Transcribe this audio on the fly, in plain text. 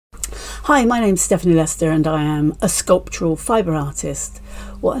Hi, my name's Stephanie Lester and I am a sculptural fibre artist.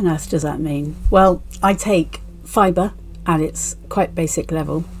 What on earth does that mean? Well, I take fibre at its quite basic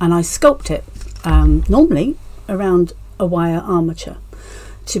level and I sculpt it, normally around a wire armature,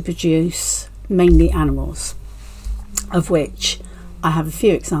 to produce mainly animals, of which I have a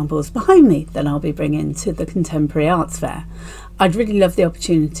few examples behind me that I'll be bringing to the Contemporary Arts Fair. I'd really love the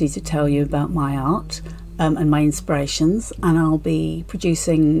opportunity to tell you about my art and my inspirations, and I'll be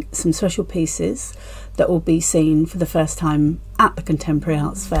producing some special pieces that will be seen for the first time at the Contemporary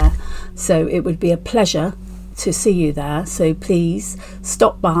Arts Fair. So it would be a pleasure to see you there, so please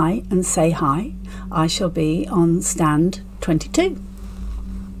stop by and say hi. I shall be on stand 22.